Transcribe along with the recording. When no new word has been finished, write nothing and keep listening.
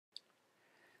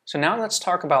So now let's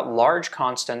talk about large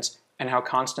constants and how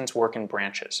constants work in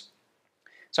branches.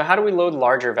 So how do we load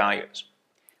larger values?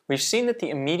 We've seen that the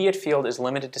immediate field is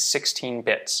limited to 16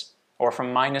 bits, or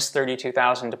from minus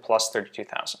 32,000 to plus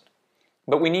 32,000.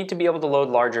 But we need to be able to load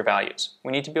larger values.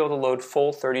 We need to be able to load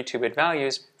full 32-bit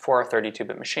values for our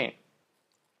 32-bit machine.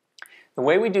 The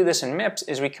way we do this in MIPS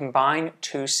is we combine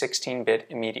two 16-bit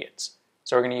immediates.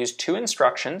 So we're going to use two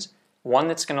instructions, one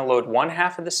that's going to load one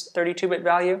half of this 32-bit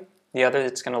value, the other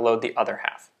that's going to load the other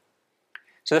half.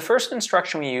 So the first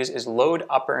instruction we use is load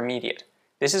upper immediate.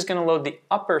 This is going to load the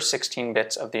upper 16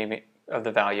 bits of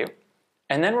the value,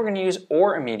 and then we're going to use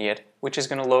OR immediate, which is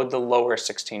going to load the lower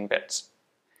 16 bits.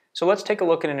 So let's take a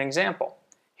look at an example.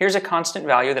 Here's a constant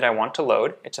value that I want to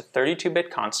load. It's a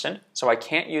 32-bit constant, so I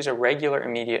can't use a regular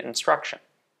immediate instruction.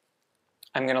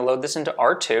 I'm going to load this into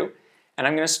R2, and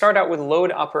I'm going to start out with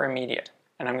load upper immediate,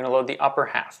 and I'm going to load the upper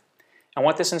half. And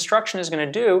what this instruction is going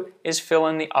to do is fill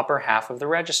in the upper half of the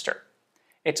register.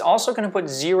 It's also going to put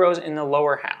zeros in the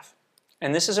lower half.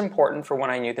 And this is important for when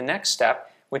I do the next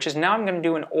step, which is now I'm going to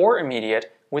do an OR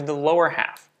immediate with the lower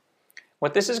half.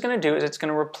 What this is going to do is it's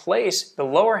going to replace the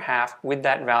lower half with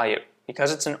that value.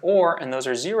 Because it's an OR and those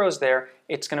are zeros there,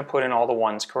 it's going to put in all the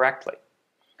ones correctly.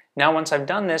 Now once I've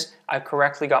done this, I've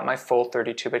correctly got my full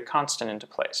 32-bit constant into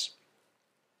place.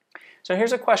 So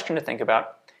here's a question to think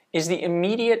about. Is the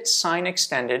immediate sign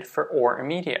extended for OR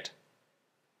immediate?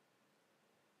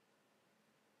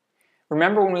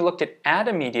 Remember when we looked at add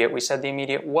immediate, we said the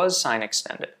immediate was sign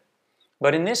extended.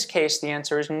 But in this case, the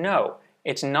answer is no.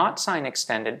 It's not sign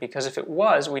extended because if it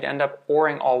was, we'd end up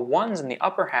ORing all ones in the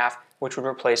upper half, which would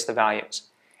replace the values.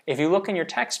 If you look in your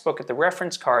textbook at the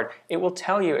reference card, it will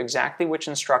tell you exactly which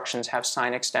instructions have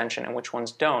sign extension and which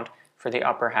ones don't for the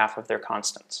upper half of their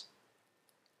constants.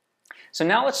 So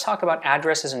now let's talk about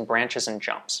addresses and branches and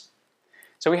jumps.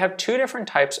 So we have two different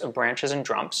types of branches and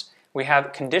jumps. We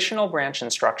have conditional branch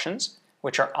instructions,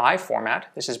 which are I format.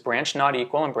 This is branch not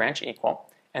equal and branch equal.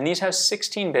 And these have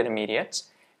 16-bit immediates.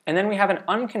 And then we have an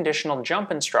unconditional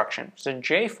jump instruction, which is a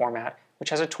J format, which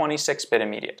has a 26-bit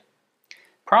immediate.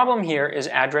 Problem here is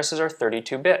addresses are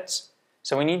 32 bits.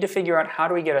 So we need to figure out how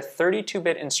do we get a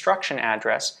 32-bit instruction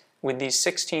address with these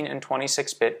 16 and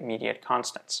 26-bit immediate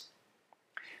constants.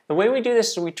 The way we do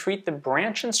this is we treat the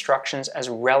branch instructions as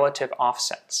relative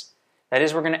offsets. That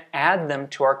is, we're going to add them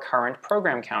to our current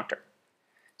program counter.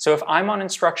 So if I'm on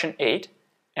instruction 8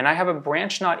 and I have a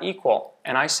branch not equal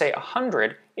and I say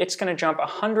 100, it's going to jump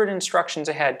 100 instructions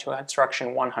ahead to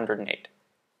instruction 108.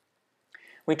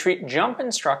 We treat jump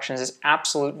instructions as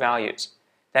absolute values.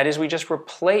 That is, we just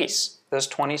replace those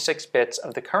 26 bits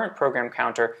of the current program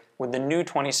counter with the new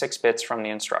 26 bits from the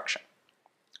instruction.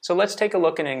 So let's take a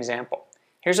look at an example.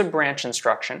 Here's a branch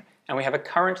instruction, and we have a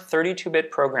current 32-bit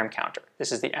program counter.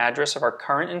 This is the address of our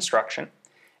current instruction,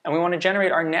 and we want to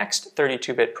generate our next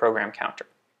 32-bit program counter.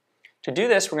 To do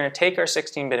this, we're going to take our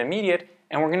 16-bit immediate,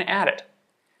 and we're going to add it.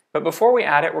 But before we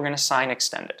add it, we're going to sign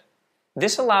extend it.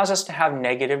 This allows us to have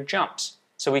negative jumps,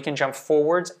 so we can jump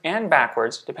forwards and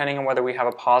backwards depending on whether we have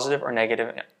a positive or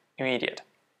negative immediate.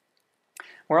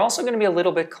 We're also going to be a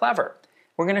little bit clever.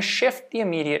 We're going to shift the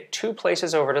immediate 2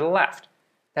 places over to the left.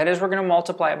 That is, we're going to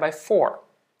multiply it by 4.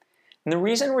 And the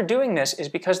reason we're doing this is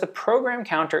because the program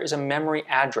counter is a memory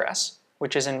address,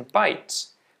 which is in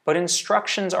bytes, but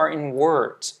instructions are in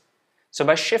words. So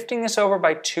by shifting this over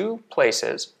by 2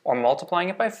 places, or multiplying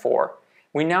it by 4,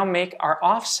 we now make our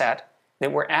offset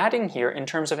that we're adding here in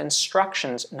terms of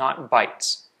instructions, not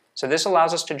bytes. So this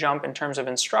allows us to jump in terms of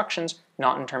instructions,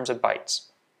 not in terms of bytes.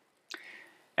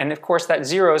 And of course that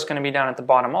 0 is going to be down at the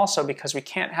bottom also because we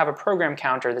can't have a program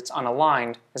counter that's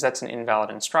unaligned, because that's an invalid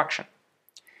instruction.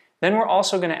 Then we're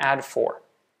also going to add 4.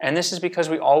 And this is because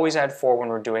we always add 4 when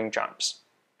we're doing jumps.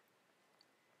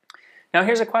 Now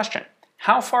here's a question.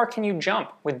 How far can you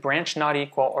jump with branch not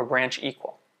equal or branch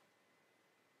equal?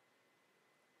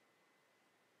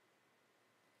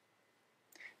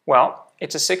 Well,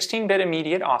 it's a 16-bit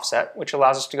immediate offset, which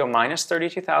allows us to go minus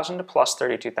 32,000 to plus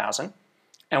 32,000.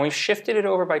 And we've shifted it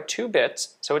over by 2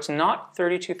 bits, so it's not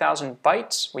 32,000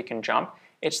 bytes we can jump,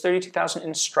 it's 32,000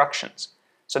 instructions.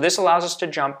 So this allows us to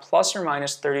jump plus or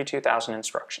minus 32,000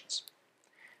 instructions.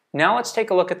 Now let's take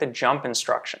a look at the jump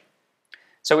instruction.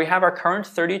 So we have our current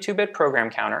 32-bit program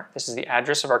counter. This is the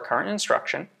address of our current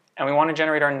instruction, and we want to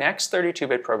generate our next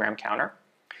 32-bit program counter.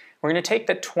 We're going to take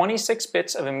the 26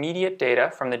 bits of immediate data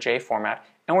from the J format,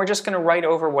 and we're just going to write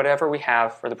over whatever we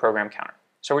have for the program counter.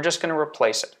 So we're just going to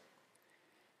replace it.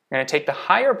 We're going to take the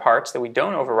higher parts that we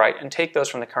don't overwrite and take those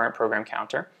from the current program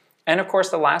counter. And of course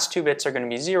the last 2 bits are going to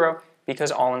be 0 because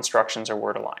all instructions are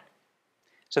word aligned.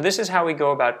 So this is how we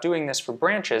go about doing this for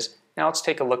branches. Now let's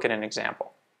take a look at an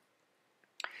example.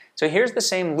 So here's the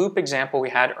same loop example we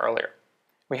had earlier.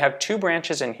 We have two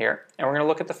branches in here, and we're going to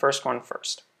look at the first one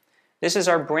first. This is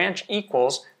our branch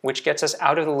equals, which gets us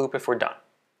out of the loop if we're done.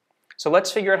 So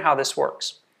let's figure out how this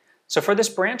works. So for this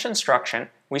branch instruction,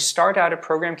 we start out at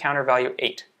program counter value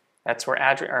 8. That's where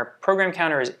our program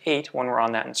counter is 8 when we're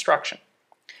on that instruction.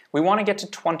 We want to get to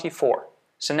 24.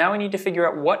 So now we need to figure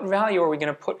out what value are we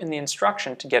going to put in the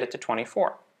instruction to get it to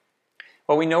 24.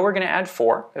 Well, we know we're going to add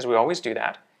 4, because we always do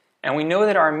that. And we know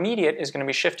that our immediate is going to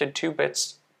be shifted 2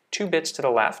 bits to the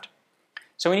left.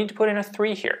 So we need to put in a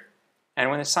 3 here. And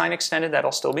when it's sign extended,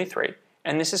 that'll still be 3.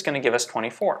 And this is going to give us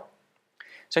 24.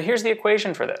 So here's the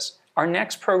equation for this. Our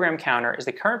next program counter is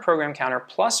the current program counter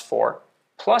plus 4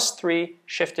 plus 3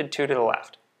 shifted 2 to the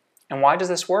left. And why does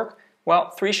this work? Well,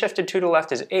 3 shifted 2 to the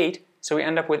left is 8, so we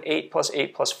end up with 8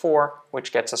 plus 4,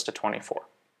 which gets us to 24.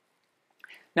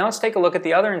 Now let's take a look at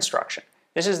the other instruction.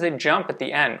 This is the jump at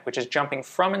the end, which is jumping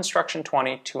from instruction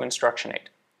 20 to instruction 8.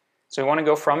 So we want to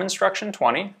go from instruction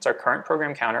 20, it's our current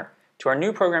program counter, to our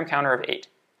new program counter of 8.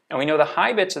 And we know the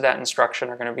high bits of that instruction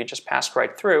are going to be just passed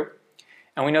right through,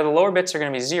 and we know the lower bits are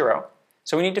going to be 0,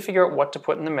 so we need to figure out what to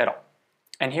put in the middle.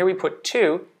 And here we put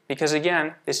 2, because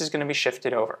again, this is going to be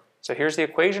shifted over. So here's the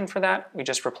equation for that. We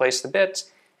just replace the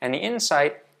bits, and the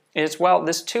insight is, well,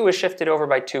 this 2 is shifted over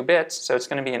by 2 bits, so it's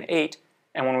going to be an 8,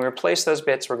 and when we replace those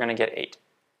bits, we're going to get 8.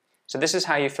 So this is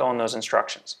how you fill in those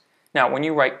instructions. Now, when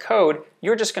you write code,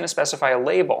 you're just going to specify a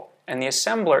label, and the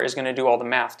assembler is going to do all the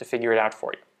math to figure it out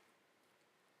for you.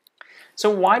 So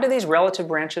why do these relative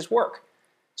branches work?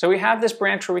 So we have this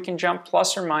branch where we can jump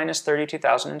plus or minus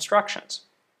 32,000 instructions.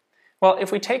 Well,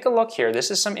 if we take a look here, this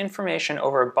is some information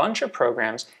over a bunch of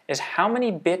programs, is how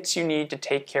many bits you need to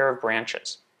take care of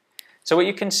branches. So what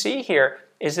you can see here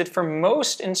is that for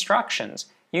most instructions,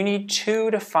 you need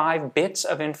 2 to 5 bits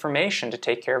of information to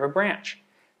take care of a branch.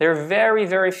 There are very,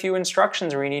 very few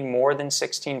instructions where you need more than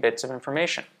 16 bits of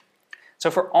information. So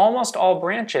for almost all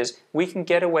branches, we can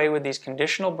get away with these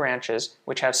conditional branches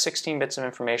which have 16 bits of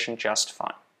information just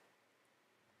fine.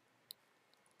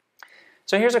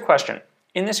 So here's a question.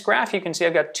 In this graph you can see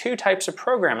I've got 2 types of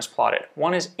programs plotted.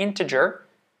 One is integer,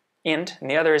 int, and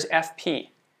the other is fp.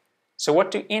 So what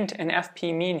do int and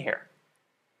fp mean here?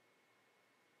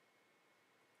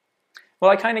 Well,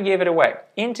 I kind of gave it away.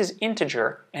 Int is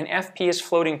integer and fp is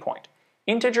floating point.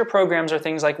 Integer programs are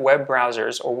things like web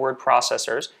browsers or word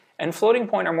processors, and floating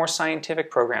point are more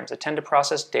scientific programs that tend to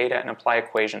process data and apply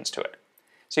equations to it.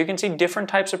 So you can see different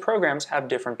types of programs have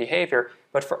different behavior,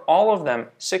 but for all of them,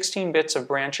 16 bits of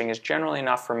branching is generally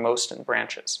enough for most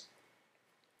branches.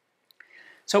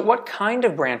 So what kind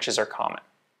of branches are common?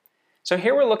 So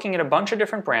here we're looking at a bunch of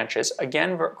different branches,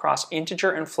 again across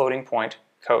integer and floating point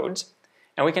codes.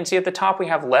 And we can see at the top we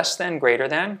have less than, greater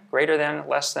than,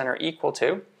 less than or equal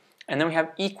to, and then we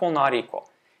have equal, not equal.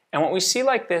 And what we see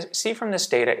from this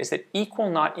data is that equal,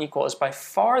 not equal is by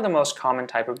far the most common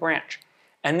type of branch.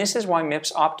 And this is why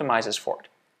MIPS optimizes for it.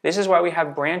 This is why we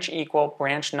have branch equal,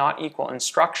 branch not equal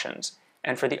instructions.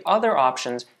 And for the other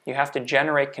options, you have to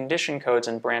generate condition codes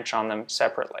and branch on them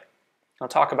separately. I'll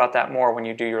talk about that more when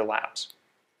you do your labs.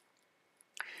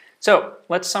 So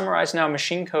let's summarize now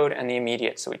machine code and the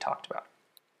immediates that we talked about.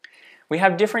 We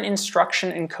have different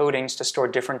instruction encodings to store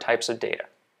different types of data.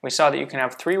 We saw that you can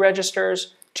have 3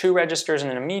 registers, 2 registers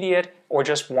and an immediate, or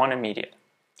just 1 immediate.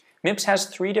 MIPS has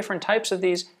 3 different types of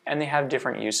these, and they have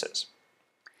different uses.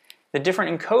 The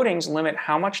different encodings limit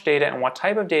how much data and what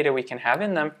type of data we can have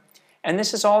in them, and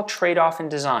this is all trade-off in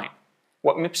design.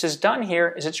 What MIPS has done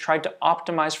here is it's tried to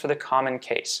optimize for the common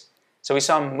case. So we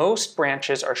saw most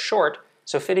branches are short,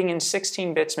 so fitting in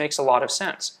 16 bits makes a lot of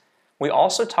sense. We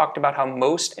also talked about how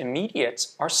most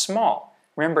immediates are small.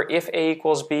 Remember, if A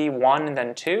equals B, 1 and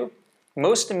then 2,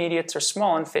 most immediates are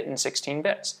small and fit in 16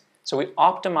 bits. So we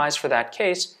optimize for that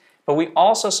case, but we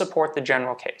also support the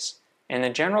general case. In the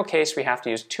general case, we have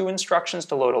to use 2 instructions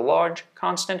to load a large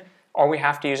constant, or we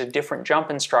have to use a different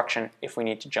jump instruction if we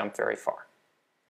need to jump very far.